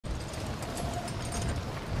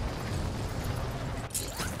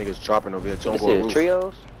Niggas dropping over here. You see the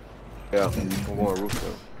trios? Yeah, I'm going roof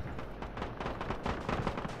though.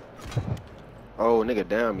 Oh, nigga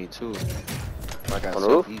down me too. Like I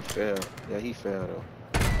said, he fell. Yeah, he fell though.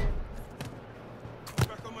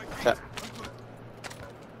 Tap.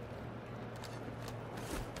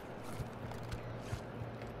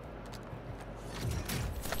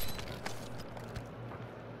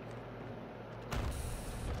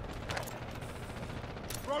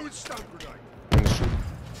 Throwing stun grenade.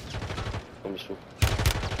 Let me shoot.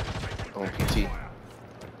 On PT.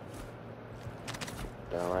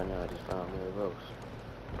 Down right now, I just found Mary Rose.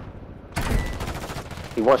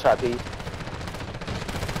 He one shot, Peez.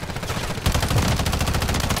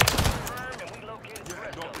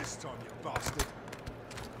 Yeah, not this time, you bastard.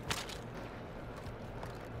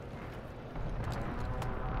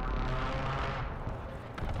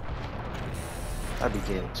 I be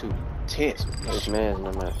getting too tense. This man's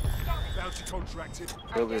no man. Bounty contracted.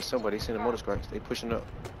 Over here, somebody sending motor scratch. They pushing up.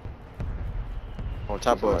 On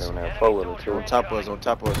top of us. On that four-wheeler too. On top of us. On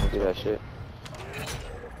top of us. Do that shit.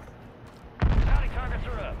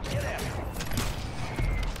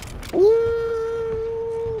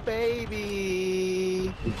 Woo,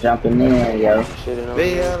 baby. Jumping in, yo.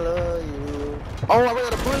 Baby, I love you. Oh, I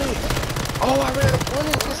ran a bullet. Oh, I ran a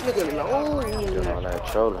bullet. This nigga Doing all that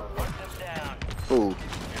trolling. Who?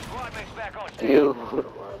 You.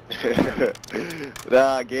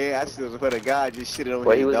 Nah, gang, I still put a guy just shitting on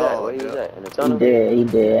Where his he was dog. at? Where he was at? In the tunnel? He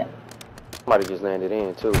dead. Somebody just landed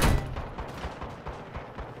in too.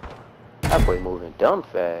 That boy moving dumb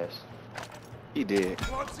fast. He did.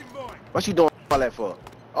 What you doing all that for?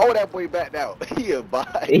 Oh, that boy backed out. He a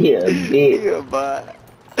bot. He a bitch. He a bot.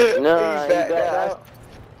 Nah, he backed out.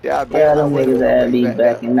 Yeah, them niggas that be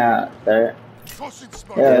backing out, sir.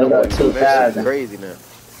 Yeah, about 2,000. Crazy now.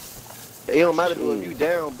 It don't matter though if you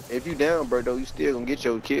down. If you down, bro, though, you still gonna get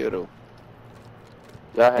your kill though.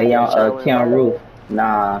 They on Count Roof.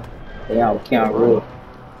 Nah, they on Count Roof.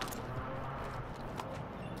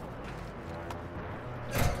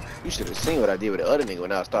 You should have seen what I did with the other nigga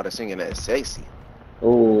when I started singing that sexy.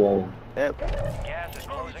 Ooh. That, Gas is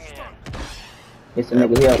closing in. It's a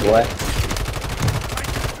nigga here, boy.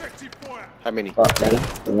 how many? Fuck that.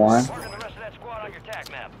 One. Marking the rest of that squad on your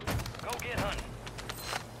tac map. Go get hunting.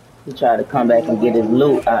 He tried to come back and get his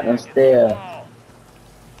loot out them stairs.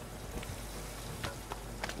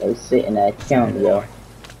 They sitting at count, yo.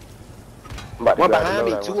 One behind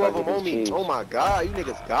me, two of them on me. Oh my god, you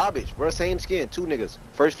niggas garbage, bro. Same skin, two niggas.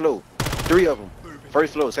 First floor, three of them.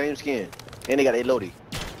 First floor, same skin. And they got a loadie.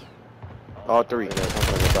 All three.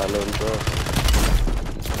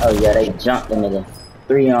 Oh yeah, they jumped the nigga.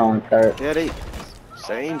 3 on third. Yeah, they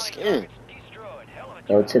same skin.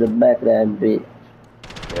 Go to the back of that bitch.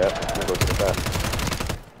 Yeah, I'm gonna go to the back.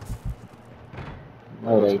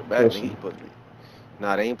 Oh, they pushing.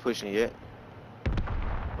 Nah, they ain't pushing yet.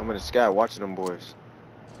 I'm in the sky watching them boys.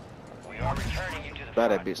 We are returning you to the Buy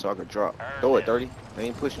that bitch so I can drop. Throw it, 30. They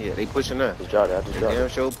ain't pushing yet. They pushing now. Just drop it. I just dropped Damn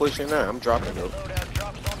it. show pushing now. I'm dropping though.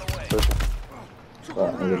 Pushing.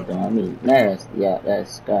 Fuck, nigga, doing me nasty out that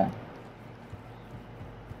sky.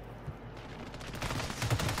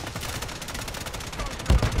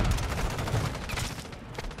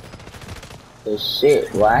 Good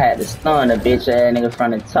shit, well I had to stun a bitch ass nigga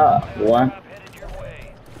from the top, boy.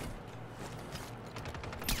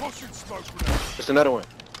 Just another one.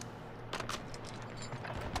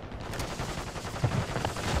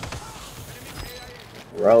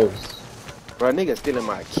 Gross. Bro, nigga stealing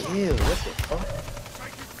my kill. What the fuck?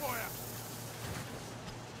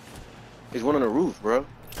 There's one on the roof, bro.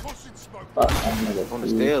 Fuck that nigga. On the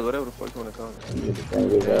stairs, whatever the fuck you wanna call it.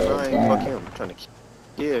 Fuck him. I'm trying to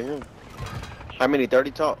kill him. How many?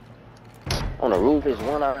 30 talk? On the roof is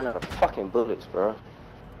one out of fucking bullets, bro.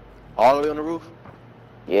 All the way on the roof?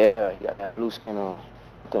 Yeah, he got that blue skin on.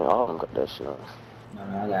 I think all of them got that shit on. No,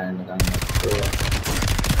 I got a nigga on the field.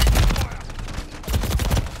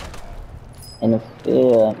 In the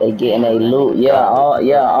field, they getting a loot. Yeah, all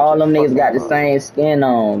them niggas got the same skin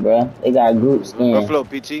on, bro. They got group skin. What flow,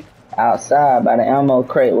 PT? Outside by the ammo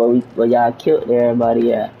crate where y'all killed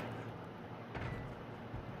everybody at.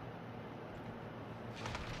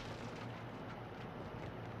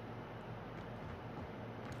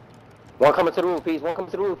 One coming to the roof, Peez. One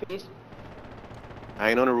coming to the roof, Peez.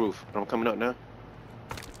 I ain't on the roof, but I'm coming up now.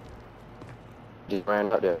 Just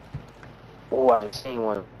ran up there. Oh, I just seen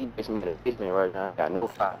one. He just made a basement right now. Got no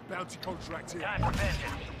fire. Bounty contracted. Time for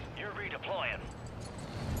vengeance. You're redeploying.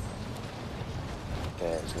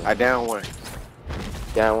 Yeah, I down one.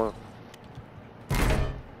 down one.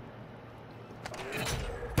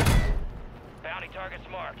 Bounty targets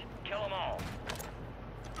marked. Kill them all.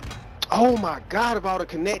 Oh my God, about to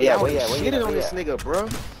connect. Yeah, I was where you at, where you shitting at, on where this you nigga, bro.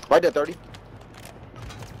 Right there, 30.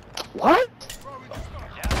 What?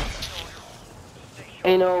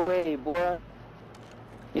 Ain't no way, boy.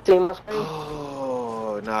 You seen my screen?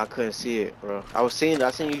 Oh, nah, I couldn't see it, bro. I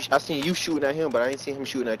seen you shooting at him, but I ain't seen him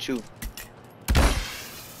shooting at you.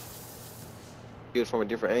 He was from a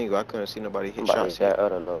different angle. I couldn't see nobody hit Somebody shots hit that yet.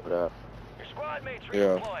 other load up. Your squad mates Yeah,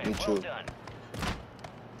 redeploying. me Well too. done.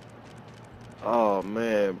 Oh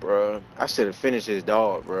man, bro. I should have finished his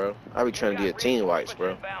dog, bro. I be trying to get team wipes,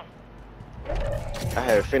 bro. Inbound. I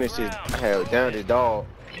had finished his. I had downed his dog.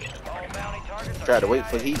 All bounty targets are Tried to wait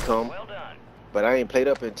for CIA. he come, Well done. but I ain't played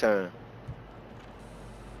up in time.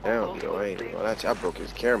 Damn, yo, I ain't gonna lie to you. I broke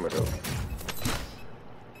his camera though.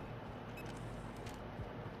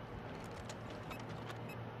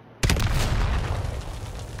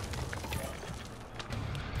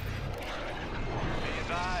 Be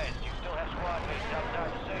advised, you still have squad mates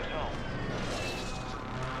outside the safe zone.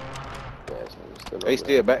 Yeah, so still They over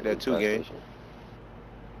still back there too, gang.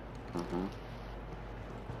 Mm-hmm.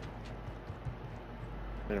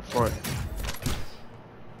 In the front.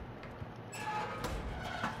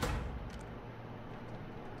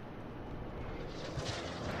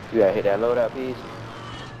 You gotta hit that loadout piece.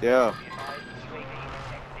 Yeah.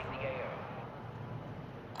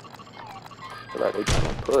 Feel like they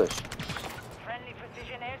trying to push. Friendly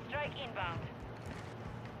precision airstrike inbound.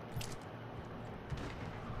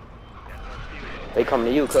 They coming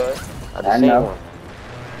to you, cuz. I I just seen know. one.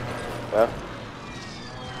 Yeah.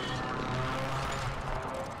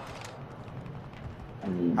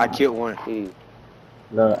 I killed one. He,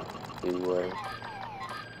 Look, he was.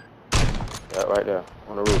 Yeah, right there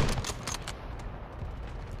on the roof.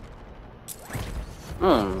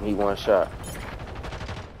 He one shot.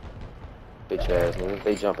 Bitch ass niggas.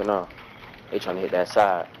 They jumping off. They trying to hit that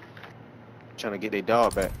side. Trying to get their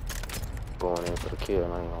dog back. Going in for the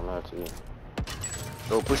kill. I ain't gonna lie to you.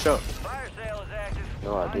 Go push up. Fire sale is active.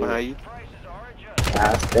 No idea. Behind you. Prices are adjusted.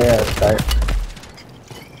 downstairs, sir.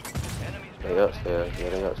 Enemies They upstairs. Yeah,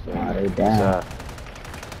 they upstairs. Nah, they down. Side.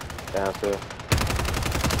 Downstairs.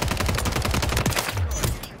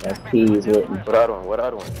 That's Peez with me. What other one? What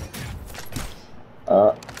other one?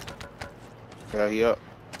 Yeah, he up.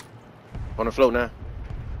 On the floor now.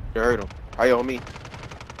 You heard him. How you on me?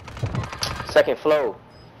 Second floor.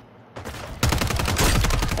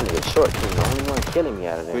 That nigga short king, the only one killing me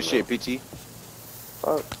out of there. Good shit, PT.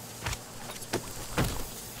 Fuck.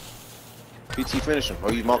 PT finish him.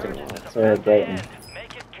 Oh, you mocking him. Interrogating.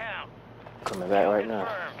 Make it count. Coming back right now.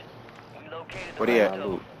 Confirmed. We located the Where they at? My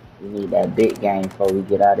loot. We need that big game before we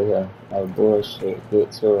get out of here. No bullshit.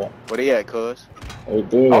 Get to it. Where they at, cuz? They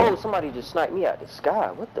did. Oh, somebody just sniped me out the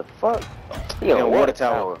sky. What the fuck? He They on on water water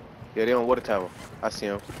tower. tower. Yeah, they on water tower. I see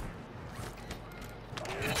him.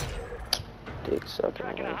 Dick sucking.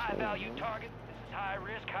 Tracking a ass high nigga. value target. This is high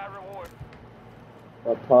risk, high reward.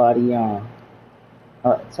 What party on?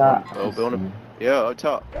 Up top. Oh, building. Yeah, up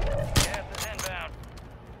top. Gas is inbound.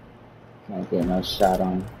 Can't get no shot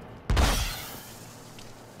on him.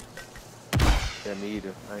 Yeah, me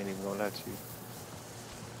either. I ain't even gonna lie to you.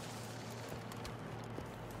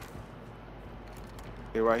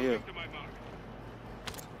 Here, right here.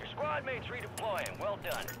 Your squad mates redeploying. Well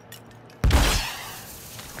done.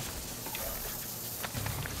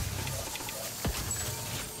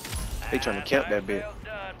 They trying to camp that bit. Sales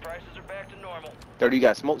done. Prices are back to normal. 30, you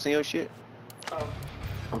got smokes in your shit?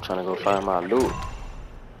 I'm trying to go find my loot.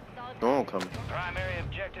 No one coming. Primary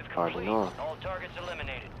objective Already complete. know. All targets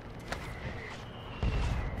eliminated.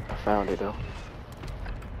 I found it though.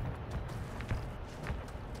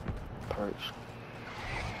 Perch.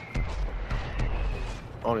 I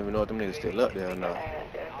don't even know if them niggas still up there or not.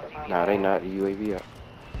 Nah, they not the UAV up.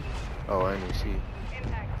 Oh, I didn't even see. You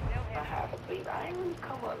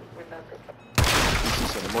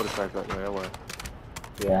see some motorcycle up there, that way.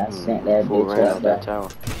 Yeah, I sent that Full bitch ran up out that there. tower.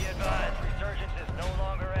 Be advised, resurgence is no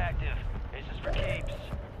longer active. This is for keeps.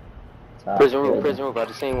 Top Prison room, building. prison room. About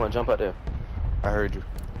to see one jump out there. I heard you.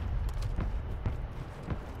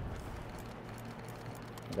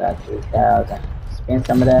 Got 3,000. Spend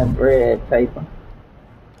some of that bread paper.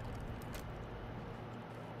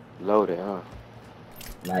 Loaded, huh?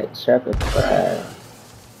 Like shepherd fries.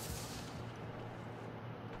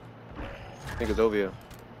 Niggas over here.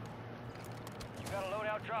 You got a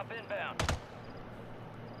loadout drop inbound.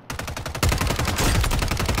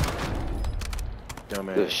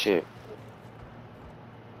 Dumbass. Good shit.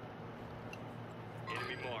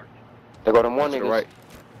 Enemy marked. They got them one To the niggas. right.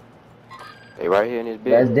 They right here in this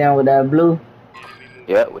That's bitch. down with that blue.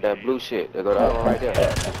 Yeah, with that blue shit. They go the other one right there.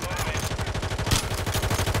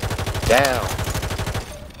 Down.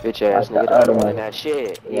 Bitch ass Like nigga, the other one in that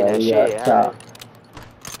shed. He in that shed. top.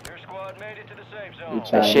 Your squad made it to the safe You zone.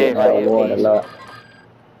 trying to shed get right that here, water Peez. lock.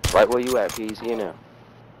 Right where you at, Peez? You know.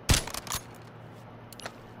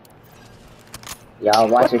 Y'all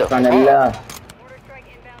watch What it the from the fuck? left. Mortar strike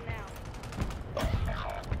inbound now.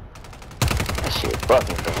 That shit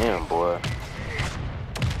fucking for him, boy.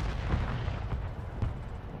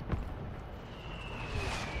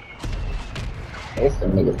 There's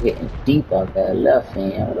some niggas getting deep out that left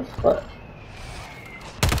end. What the fuck?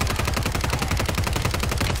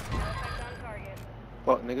 Suspect on target.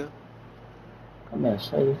 Fuck, nigga. Come here,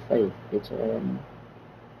 show your face, bitch ass.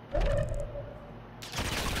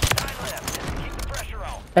 Time left. Keep the pressure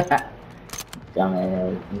on.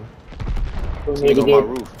 Dumbass. Who This need to nigga on my get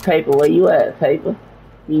roof. paper? Where you at, paper?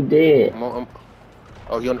 He dead.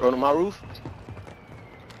 Oh, you on my roof?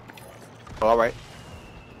 Oh, all right.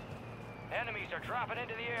 Enemies are dropping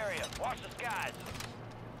into the area. Watch the skies.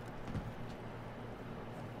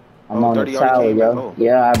 I'm Oh, on the 30 already tower, came yo. back home.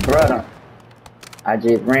 Yeah, I brought him. I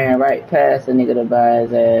just ran right past the nigga to buy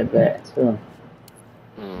his ass back, too.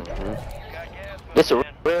 Mm-hmm. Got gas This a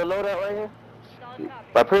moving in. real loadout right here? Solid copy.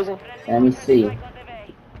 By prison? Let me see. Strike on the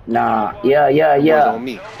bay. Nah, yeah, Them boys on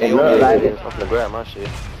me. It They on look me. like Yeah, it. I'm finna grab my shit.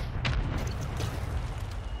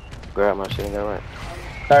 Grab my shit and go right.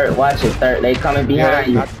 Third, watch it, third. They coming Yeah,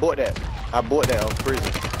 behind you. I bought that. I bought that on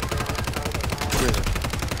prison. Prison.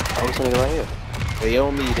 Oh, this nigga right here. They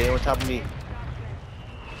on me. They on top of me.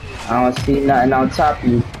 I don't see nothing on top of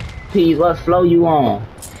you. Peez, what flow you on?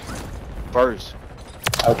 First.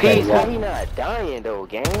 Okay, Peez, how yeah. he not dying though,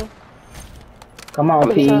 gang? Come How on,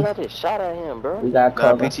 many times I Peez. just shot at him, bro? We got Nah,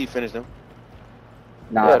 cover. PT finished them.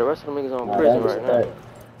 Nah, Yeah, the rest of them niggas on nah, prison that was right third.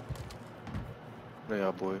 now.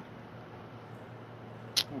 Yeah, boy.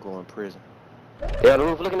 I'm going to prison. Yeah, the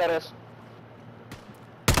roof looking at us.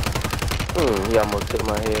 He almost took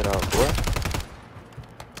my head off, boy.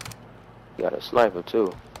 He got a sniper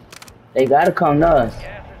too. They gotta come to us.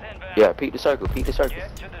 Gas is inbound. Yeah, peek the circle, peek the circle.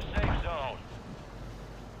 Get to the safe zone.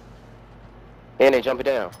 And they jumping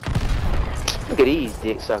down. Look at these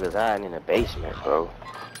dick suckers hiding in the basement, bro.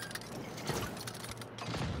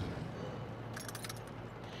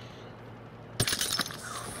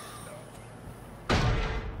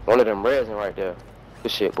 One of them resin right there.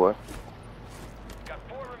 Good shit, boy. Got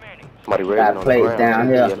 4 remaining. Somebody Got resin on the plates ground. down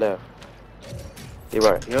to here. your left. You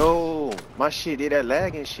right. Yo, my shit did that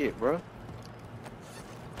lagging shit, bro.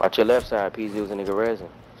 Watch your left side, Peez. Was a nigga resin.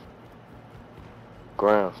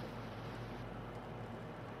 Ground.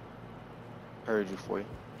 Heard you for you.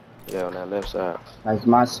 Yeah, on that left side. That's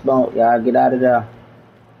my smoke. Y'all get out of there.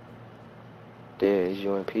 There, he's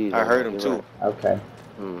you and Peez. I heard him too. Okay.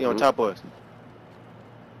 He on top of us.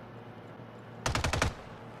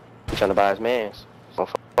 He trying to buy his mans. Don't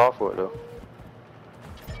fall for it though.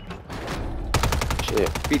 Shit.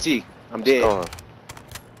 PT, I'm It's dead. gone.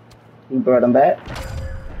 You brought him back?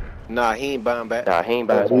 Nah, he ain't buying back. Nah, he ain't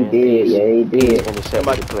buy his He mans. did. Yeah, he did. Intercept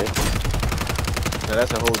Somebody- the play. Now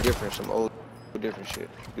that's a whole different, some old different shit.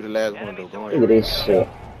 You the last one though. Go Look at ahead. this shit.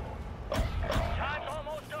 Time's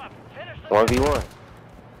almost up. Finish the 1v1.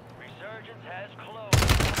 resurgence has closed.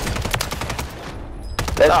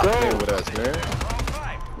 Let's Stop go. playing with us, man. Wrong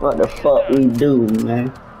fight. What the fuck we do, man?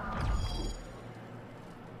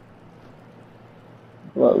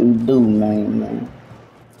 What we do, man.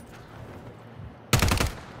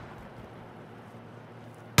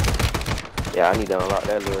 Yeah, I need to unlock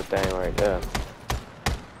that little thing right there.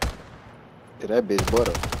 Yeah, that bitch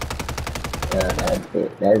butter. Yeah, that's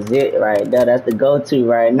it. That's it right there. That's the go-to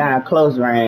right now. Close range.